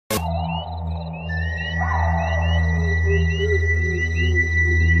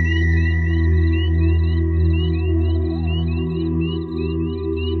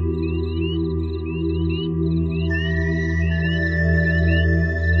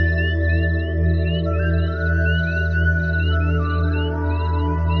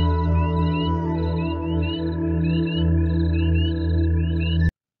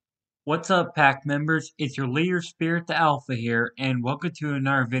What's up, pack members? It's your leader, Spirit the Alpha here, and welcome to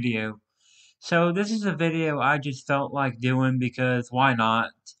another video. So, this is a video I just felt like doing because why not?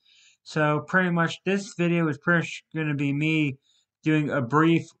 So, pretty much this video is pretty much going to be me doing a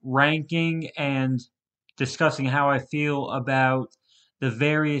brief ranking and discussing how I feel about the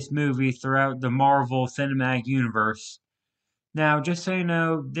various movies throughout the Marvel Cinematic Universe. Now, just so you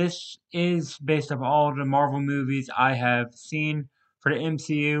know, this is based off all the Marvel movies I have seen for the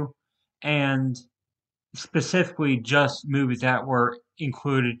MCU, and specifically just movies that were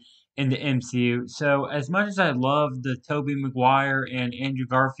included in the MCU. So, as much as I love the Tobey Maguire and Andrew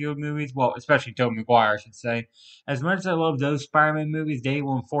Garfield movies, well, especially Tobey Maguire, I should say, as much as I love those Spider-Man movies, they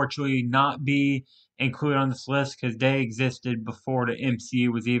will unfortunately not be included on this list because they existed before the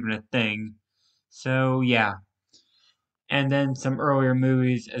MCU was even a thing. So, yeah, and then some earlier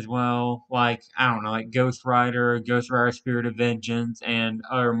movies as well, like I don't know, like Ghost Rider: Spirit of Vengeance, and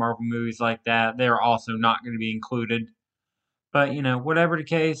other Marvel movies like that. They're also not going to be included. But whatever the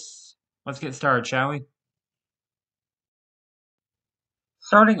case, let's get started, shall we?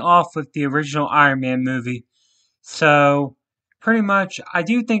 Starting off with the original Iron Man movie. So, pretty much, I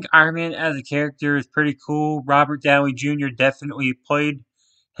do think Iron Man as a character is pretty cool. Robert Downey Jr. definitely played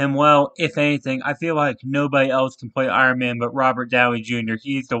him well. If anything, I feel like nobody else can play Iron Man but Robert Downey Jr.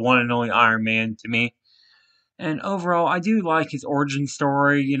 He's the one and only Iron Man to me. And overall, I do like his origin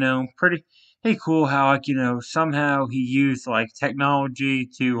story. Pretty cool how somehow he used like technology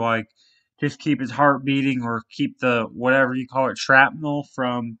to like just keep his heart beating or keep the whatever you call it shrapnel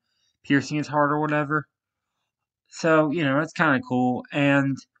from piercing his heart or whatever. So, that's kind of cool.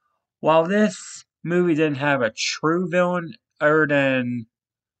 And while this movie didn't have a true villain, other than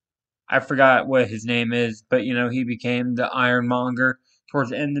I forgot what his name is, but he became the Ironmonger towards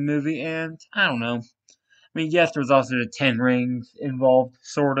the end of the movie, and I don't know. I mean, yes, there was also the Ten Rings involved,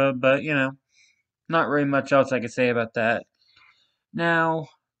 sort of, but not really much else I could say about that. Now,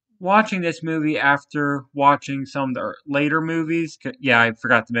 watching this movie after watching some of the later movies, yeah, I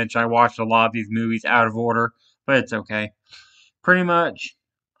forgot to mention I watched a lot of these movies out of order, but it's okay. Pretty much,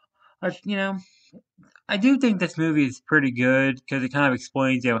 you know, I do think this movie is pretty good because it kind of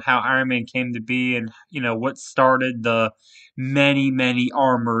explains, how Iron Man came to be and, what started the many, many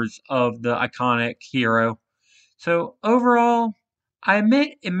armors of the iconic hero. So overall, I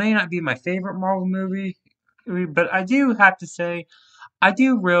admit it may not be my favorite Marvel movie, but I do have to say I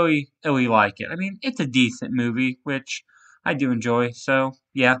do really, really like it. I mean, it's a decent movie, which I do enjoy. So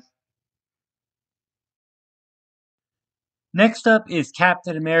yeah. Next up is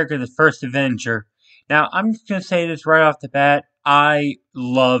Captain America: The First Avenger. Now, I'm just gonna say this right off the bat. I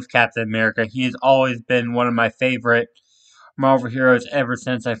love Captain America. He has always been one of my favorite Marvel heroes ever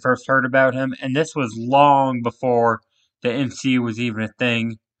since I first heard about him, and this was long before the MCU was even a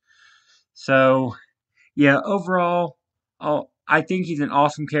thing. So yeah, overall, I think he's an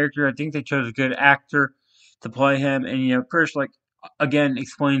awesome character. I think they chose a good actor to play him, and Kirsch again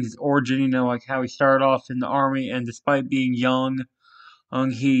explains his origin. Like how he started off in the army, and despite being young,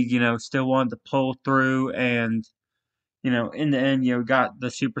 he still wanted to pull through, and in the end, got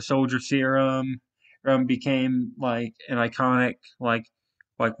the super soldier serum, became like an iconic like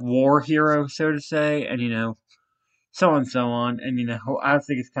war hero, so to say, and so on and so on. And I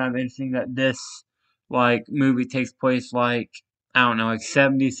think it's kind of interesting that this like movie takes place like I don't know, like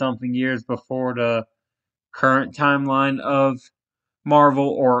 70 something years before the current timeline of Marvel,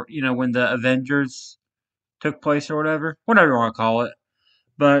 or when the Avengers took place or whatever you want to call it.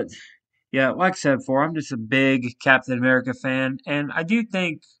 But yeah, like I said before, I'm just a big Captain America fan, and I do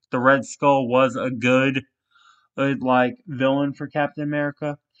think the Red Skull was a good like villain for Captain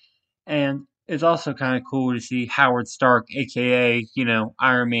America. And it's also kind of cool to see Howard Stark, aka,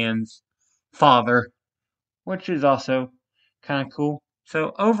 Iron Man's father, which is also kind of cool.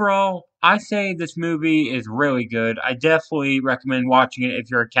 So overall, I say this movie is really good. I definitely recommend watching it if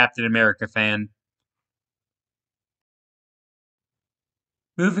you're a Captain America fan.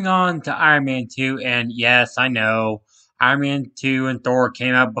 Moving on to Iron Man 2, and yes, I know Iron Man 2 and Thor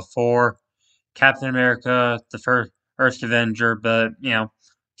came out before Captain America, the first Avenger, but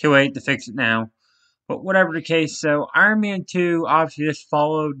too late to fix it now. But whatever the case, so Iron Man 2 obviously just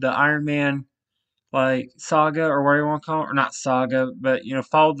followed the Iron Man like saga or whatever you want to call it, or not saga, but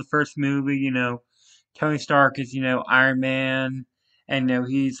followed the first movie. Tony Stark is Iron Man, and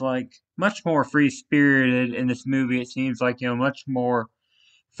he's like much more free spirited in this movie. It seems like much more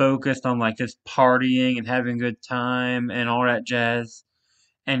focused on like just partying and having a good time and all that jazz.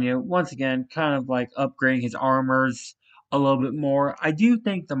 And once again, kind of like upgrading his armors a little bit more. I do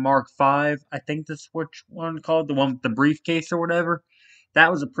think the Mark V, I think that's which one called, the one with the briefcase or whatever.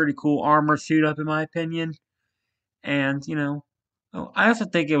 That was a pretty cool armor suit up in my opinion. And, I also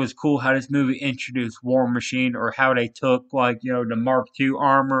think it was cool how this movie introduced War Machine, or how they took, like, the Mark II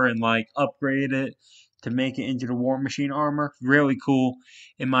armor and, like, upgraded it to make it into the War Machine armor. Really cool,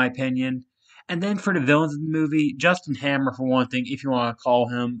 in my opinion. And then for the villains of the movie, Justin Hammer, for one thing, if you want to call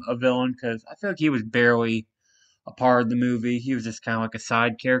him a villain, because I feel like he was barely a part of the movie. He was just kind of like a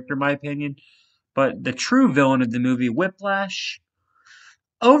side character, in my opinion. But the true villain of the movie, Whiplash,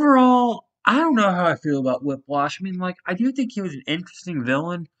 overall, I don't know how I feel about Whiplash. I mean, like, I do think he was an interesting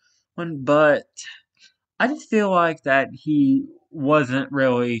villain, but I just feel like that he wasn't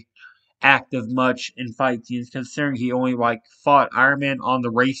really active much in fight scenes, considering he only like fought Iron Man on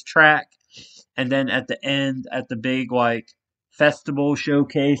the racetrack, and then at the end, at the big like festival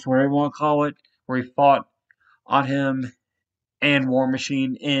showcase, whatever you want to call it, where he fought on him and War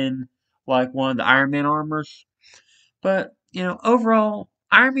Machine in like one of the Iron Man armors. But, overall,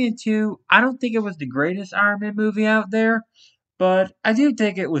 Iron Man 2, I don't think it was the greatest Iron Man movie out there, but I do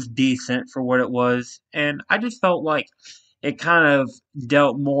think it was decent for what it was. And I just felt like it kind of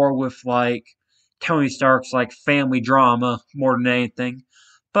dealt more with, like, Tony Stark's, like, family drama more than anything.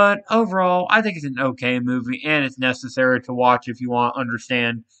 But overall, I think it's an okay movie, and it's necessary to watch if you want to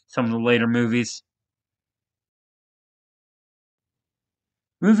understand some of the later movies.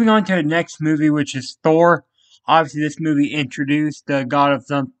 Moving on to the next movie, which is Thor. Obviously, this movie introduced the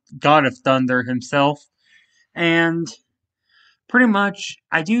God of Thunder himself, and pretty much,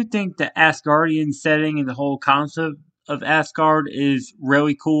 I do think the Asgardian setting and the whole concept of Asgard is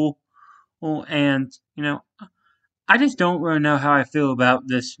really cool. Well, and I just don't really know how I feel about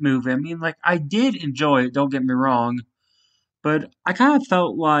this movie. I mean, like, I did enjoy it. Don't get me wrong, but I kind of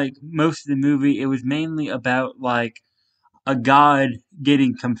felt like most of the movie it was mainly about like a god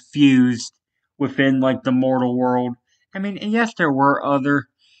getting confused within like the mortal world. I mean, and yes, there were other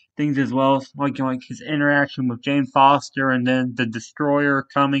things as well, like his interaction with Jane Foster, and then the Destroyer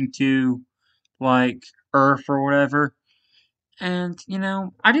coming to like Earth or whatever. And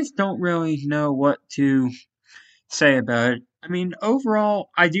I just don't really know what to say about it. I mean, overall,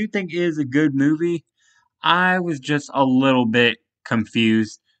 I do think it is a good movie. I was just a little bit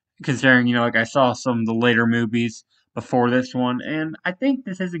confused, considering, like I saw some of the later movies before this one, and I think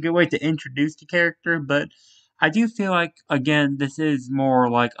this is a good way to introduce the character, but I do feel like, again, this is more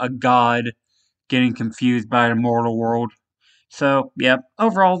like a god getting confused by the mortal world. So, yeah,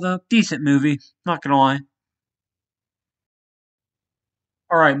 overall, though, decent movie, not gonna lie.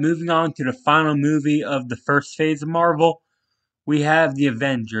 Alright, moving on to the final movie of the first phase of Marvel, we have The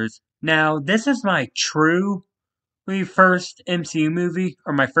Avengers. Now, this is my true first MCU movie,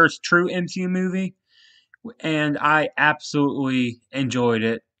 or my first true MCU movie, and I absolutely enjoyed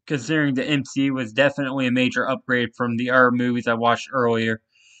it, considering the MCU was definitely a major upgrade from the other movies I watched earlier.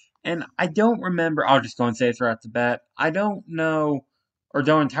 And I don't remember, I'll just go and say it right off the bat. I don't know, or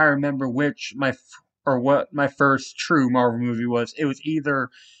don't entirely remember or what my first true Marvel movie was. It was either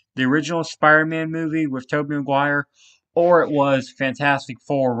the original Spider-Man movie with Tobey Maguire, or it was Fantastic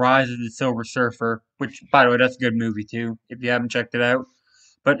Four: Rise of the Silver Surfer, which, by the way, that's a good movie too, if you haven't checked it out.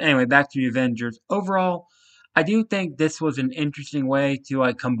 But anyway, back to the Avengers. Overall, I do think this was an interesting way to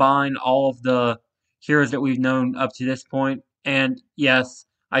like combine all of the heroes that we've known up to this point. And yes,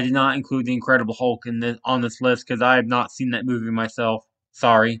 I did not include the Incredible Hulk in this on this list because I have not seen that movie myself.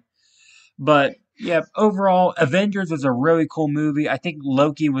 Sorry. But yeah, overall, Avengers was a really cool movie. I think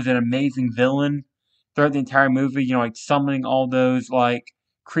Loki was an amazing villain throughout the entire movie. Like summoning all those like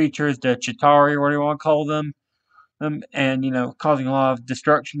creatures, the Chitauri, or what do you want to call them, and causing a lot of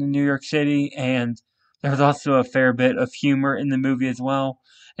destruction in New York City. And there was also a fair bit of humor in the movie as well.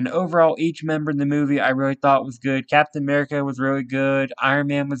 And overall, each member in the movie I really thought was good. Captain America was really good. Iron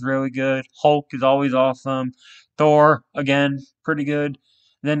Man was really good. Hulk is always awesome. Thor, again, pretty good.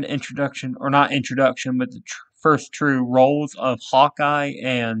 Then introduction, or not introduction, but the first true roles of Hawkeye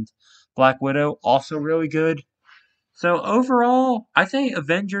and Black Widow, also really good. So overall, I think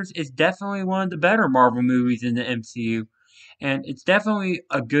Avengers is definitely one of the better Marvel movies in the MCU, and it's definitely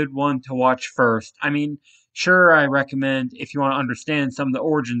a good one to watch first. I mean, sure, I recommend if you want to understand some of the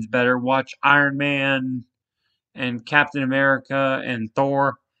origins better, watch Iron Man and Captain America and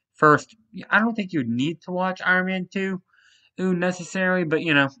Thor first. I don't think you would need to watch Iron Man 2 necessarily, but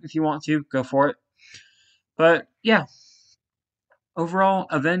if you want to, go for it. But yeah, overall,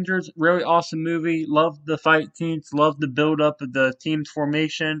 Avengers, really awesome movie. Love the fight scenes, love the build up of the team's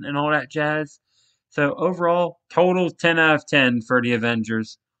formation and all that jazz. So overall, total 10 out of 10 for the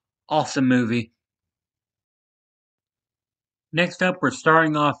Avengers. Awesome movie. Next up, we're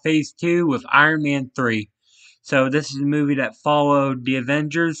starting off phase 2 with Iron Man 3. So this is a movie that followed the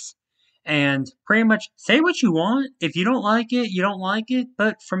Avengers, and pretty much say what you want. If you don't like it, you don't like it.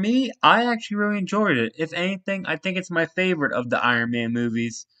 But for me, I actually really enjoyed it. If anything, I think it's my favorite of the Iron Man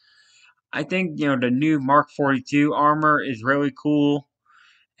movies. I think, the new Mark 42 armor is really cool.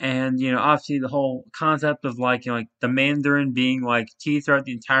 And, obviously the whole concept of like the Mandarin being like teased throughout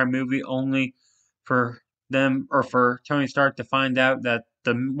the entire movie only for them or for Tony Stark to find out that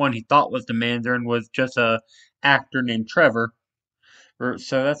the one he thought was the Mandarin was just a actor named Trevor.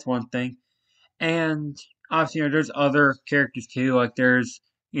 So that's one thing. And obviously, there's other characters too. Like there's,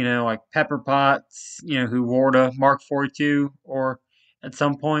 like Pepper Potts, who wore the Mark 42 or at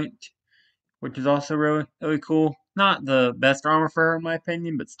some point, which is also really, really cool. Not the best armor for her, in my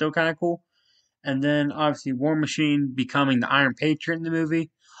opinion, but still kind of cool. And then obviously War Machine becoming the Iron Patriot in the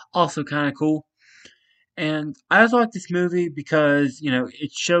movie, also kind of cool. And I also like this movie because,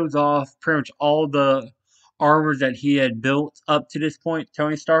 it shows off pretty much all the armor that he had built up to this point,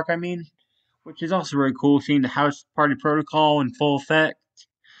 Tony Stark, I mean, which is also really cool seeing the House Party Protocol in full effect.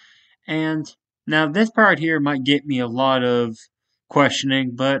 And now this part here might get me a lot of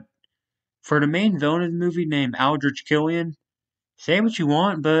questioning, but for the main villain of the movie named Aldrich Killian, say what you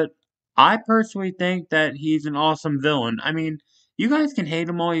want, but I personally think that he's an awesome villain. I mean, you guys can hate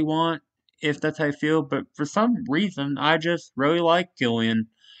him all you want if that's how you feel, but for some reason, I just really like Killian.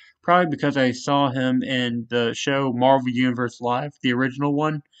 Probably because I saw him in the show Marvel Universe Live, the original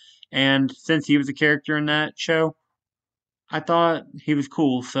one, and since he was a character in that show, I thought he was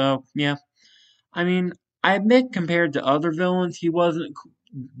cool. So yeah, I mean, I admit compared to other villains, he wasn't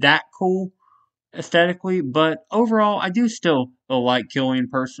that cool aesthetically, but overall, I do still like Killian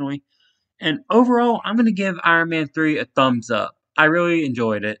personally. And overall, I'm going to give Iron Man 3 a thumbs up. I really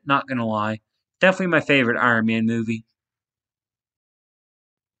enjoyed it, not going to lie. Definitely my favorite Iron Man movie.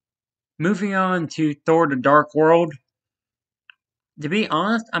 Moving on to Thor the Dark World. To be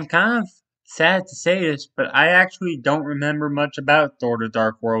honest, I'm kind of sad to say this, but I actually don't remember much about Thor the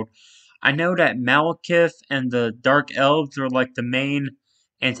Dark World. I know that Malekith and the Dark Elves are like the main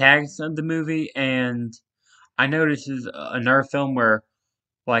antagonists of the movie, and I know this is another film where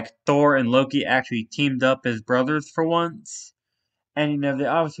like Thor and Loki actually teamed up as brothers for once. And they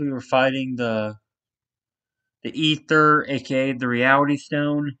obviously were fighting the ether, aka the reality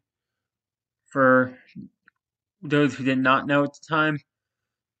stone, for those who did not know at the time.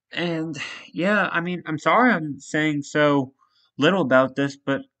 And yeah, I mean, I'm sorry I'm saying so little about this,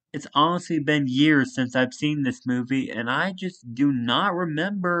 but it's honestly been years since I've seen this movie, and I just do not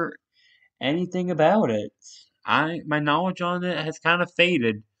remember anything about it. My knowledge on it has kind of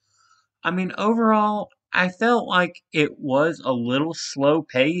faded. I mean, overall, I felt like it was a little slow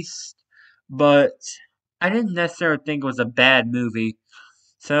paced, but I didn't necessarily think it was a bad movie.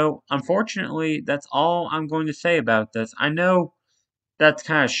 So, unfortunately, that's all I'm going to say about this. I know that's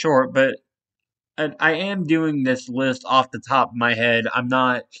kind of short, but I am doing this list off the top of my head. I'm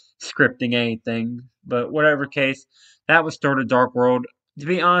not scripting anything, but whatever case, that was Thor: The Dark World. To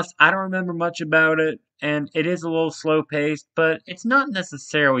be honest, I don't remember much about it, and it is a little slow paced, but it's not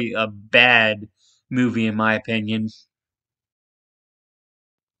necessarily a bad movie in my opinion.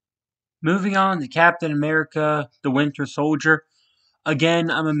 Moving on to Captain America: The Winter Soldier. Again,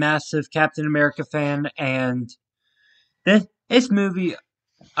 I'm a massive Captain America fan, and this movie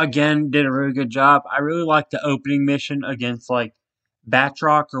again did a really good job. I really liked the opening mission against like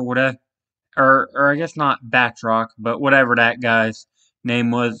Batroc or whatever, or I guess not Batroc, but whatever that guy's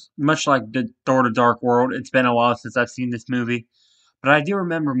name was. Much like the Thor: The Dark World, it's been a while since I've seen this movie, but I do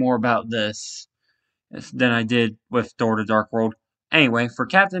remember more about this than I did with Thor: The Dark World. Anyway, for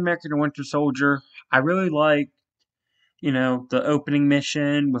Captain America: The Winter Soldier, I really like the opening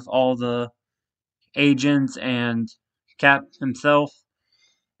mission with all the agents and Cap himself,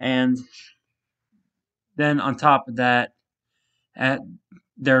 and then on top of that, at,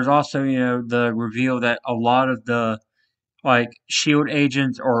 there's also the reveal that a lot of the like Shield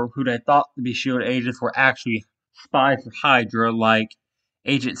agents or who they thought to be Shield agents were actually spies for Hydra, like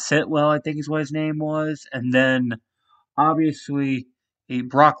Agent Sitwell, I think is what his name was, and then obviously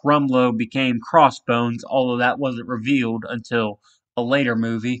Brock Rumlow became Crossbones, although that wasn't revealed until a later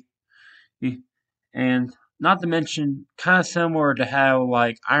movie. And not to mention, kind of similar to how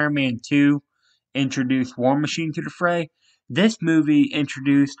like Iron Man 2 introduced War Machine to the fray, this movie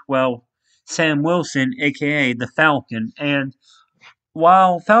introduced, well, Sam Wilson, aka the Falcon. And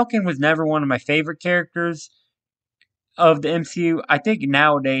while Falcon was never one of my favorite characters of the MCU, I think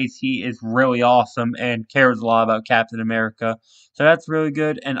nowadays he is really awesome and cares a lot about Captain America. So that's really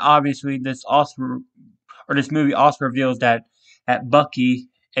good. And obviously, this movie also reveals that Bucky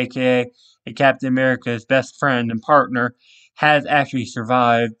aka Captain America's best friend and partner, has actually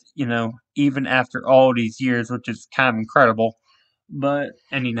survived, even after all these years, which is kind of incredible. But,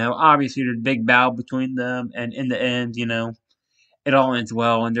 and obviously there's a big battle between them, and in the end, it all ends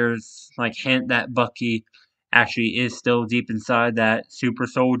well, and there's like hint that Bucky actually is still deep inside that super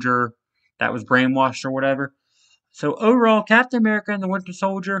soldier that was brainwashed or whatever. So overall, Captain America and the Winter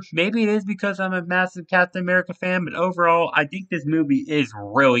Soldier, maybe it is because I'm a massive Captain America fan, but overall, I think this movie is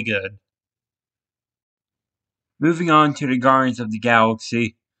really good. Moving on to the Guardians of the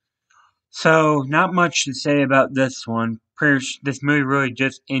Galaxy. So, not much to say about this one. This movie really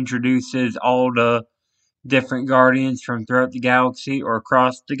just introduces all the different Guardians from throughout the galaxy or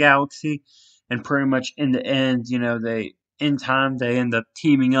across the galaxy, and pretty much in the end, in time they end up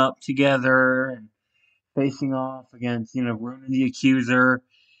teaming up together and facing off against Ronan the Accuser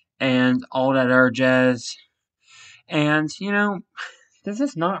and all that other jazz. And there's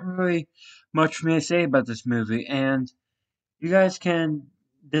just not really much for me to say about this movie. And you guys can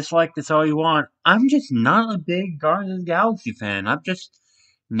dislike this all you want. I'm just not a big Guardians of the Galaxy fan. I've just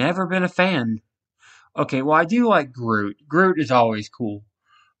never been a fan. Okay, well, I do like Groot. Groot is always cool.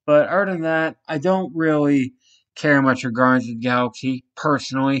 But other than that, I don't really care much for Guardians of the Galaxy,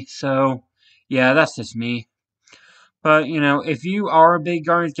 personally. So, yeah, that's just me. But, if you are a big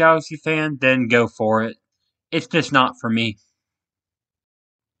Guardians of the Galaxy fan, then go for it. It's just not for me.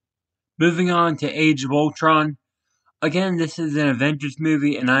 Moving on to Age of Ultron. Again, this is an Avengers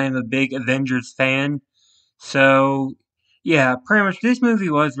movie, and I am a big Avengers fan. So, yeah, pretty much this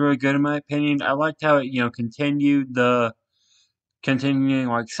movie was really good in my opinion. I liked how it, continued the continuing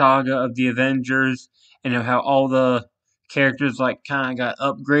like saga of the Avengers, and how all the characters like kind of got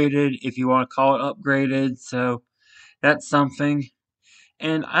upgraded, if you want to call it upgraded. So that's something.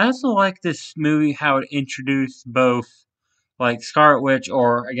 And I also like this movie how it introduced both like Scarlet Witch,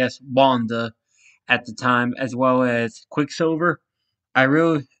 or I guess Wanda at the time, as well as Quicksilver. I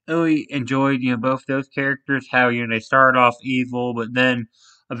really enjoyed both those characters. How they started off evil, but then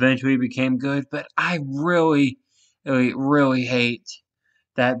eventually became good. But I really hate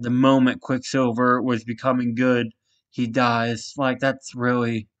that the moment Quicksilver was becoming good, he dies. Like, that's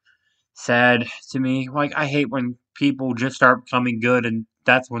really sad to me. Like, I hate when people just start becoming good and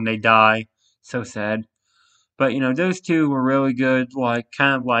that's when they die. So sad. But, those two were really good, like,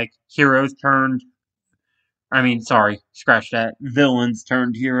 kind of like heroes turned. I mean, sorry, scratch that. Villains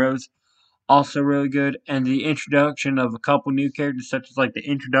turned heroes. Also really good. And the introduction of a couple new characters, such as, like, the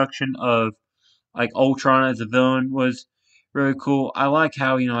introduction of like Ultron as a villain was really cool. I like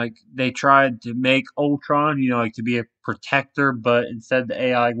how like they tried to make Ultron like to be a protector, but instead the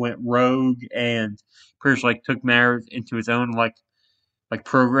AI went rogue and pretty much like took matters into his own like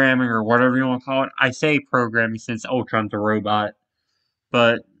programming or whatever you want to call it. I say programming since Ultron's a robot,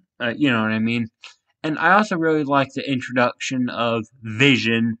 but you know what I mean. And I also really like the introduction of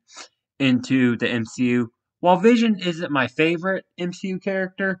Vision into the MCU. While Vision isn't my favorite MCU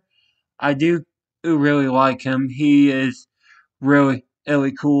character, I do really like him. He is really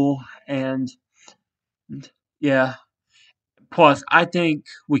cool, and yeah. Plus, I think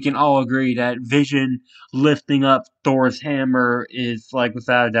we can all agree that Vision lifting up Thor's hammer is, like,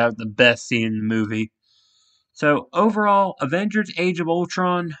 without a doubt, the best scene in the movie. So, overall, Avengers Age of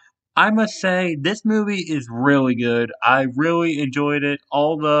Ultron, I must say, this movie is really good. I really enjoyed it.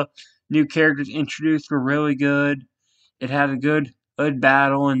 All the new characters introduced were really good. It had a good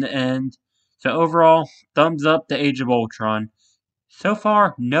battle in the end. So overall, thumbs up to Age of Ultron. So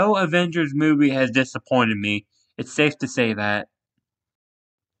far, no Avengers movie has disappointed me. It's safe to say that.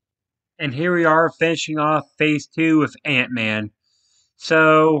 And here we are finishing off phase two with Ant-Man.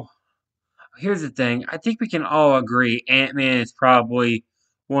 So here's the thing. I think we can all agree Ant-Man is probably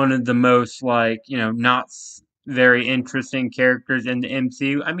one of the most not very interesting characters in the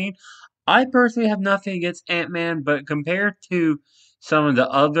MCU. I mean, I personally have nothing against Ant-Man, but compared to some of the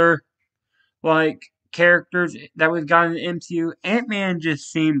other like characters that we've got in the MCU, Ant Man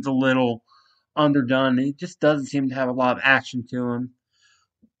just seems a little underdone. He just doesn't seem to have a lot of action to him.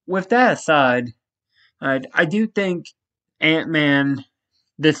 With that aside, I do think Ant Man,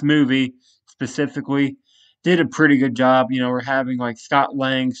 this movie specifically, did a pretty good job. We're having like Scott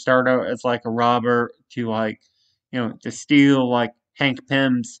Lang start out as like a robber to to steal like Hank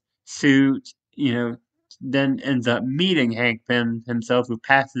Pym's suit. Then ends up meeting Hank Pym himself, who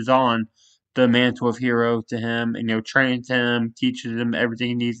passes on the mantle of hero to him, and trains him, teaches him everything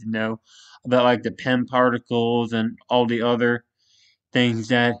he needs to know about like the Pym particles and all the other things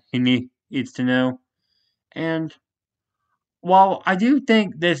that he needs to know. And while I do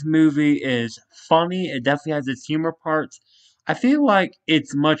think this movie is funny, it definitely has its humor parts. I feel like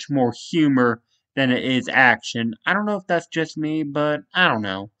it's much more humor than it is action. I don't know if that's just me, but I don't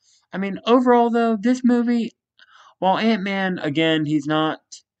know. I mean, overall though, this movie, while Ant-Man, again, he's not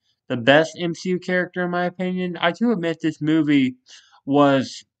the best MCU character in my opinion, I do admit this movie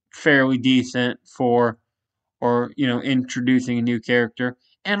was fairly decent for, or, introducing a new character.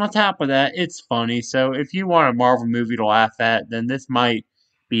 And on top of that, it's funny. So if you want a Marvel movie to laugh at, then this might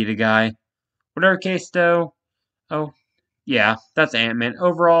be the guy. Whatever case though, oh, yeah, that's Ant-Man.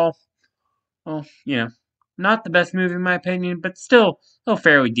 Overall, well, not the best movie in my opinion, but still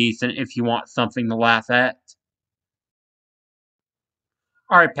fairly decent if you want something to laugh at.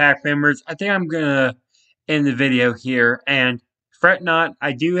 Alright, pack members, I think I'm gonna end the video here, and fret not,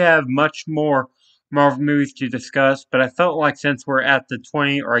 I do have much more Marvel movies to discuss, but I felt like since we're at the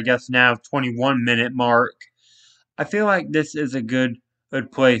 20, or I guess now 21-minute mark, I feel like this is a good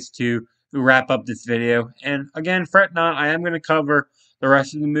place to wrap up this video. And again, fret not, I am gonna cover the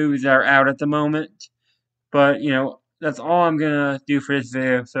rest of the movies that are out at the moment. But, that's all I'm gonna do for this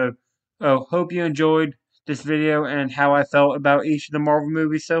video. So, hope you enjoyed this video and how I felt about each of the Marvel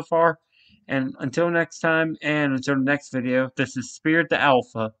movies so far. And until next time, and until the next video, this is Spirit the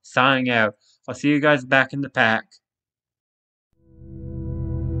Alpha signing out. I'll see you guys back in the pack.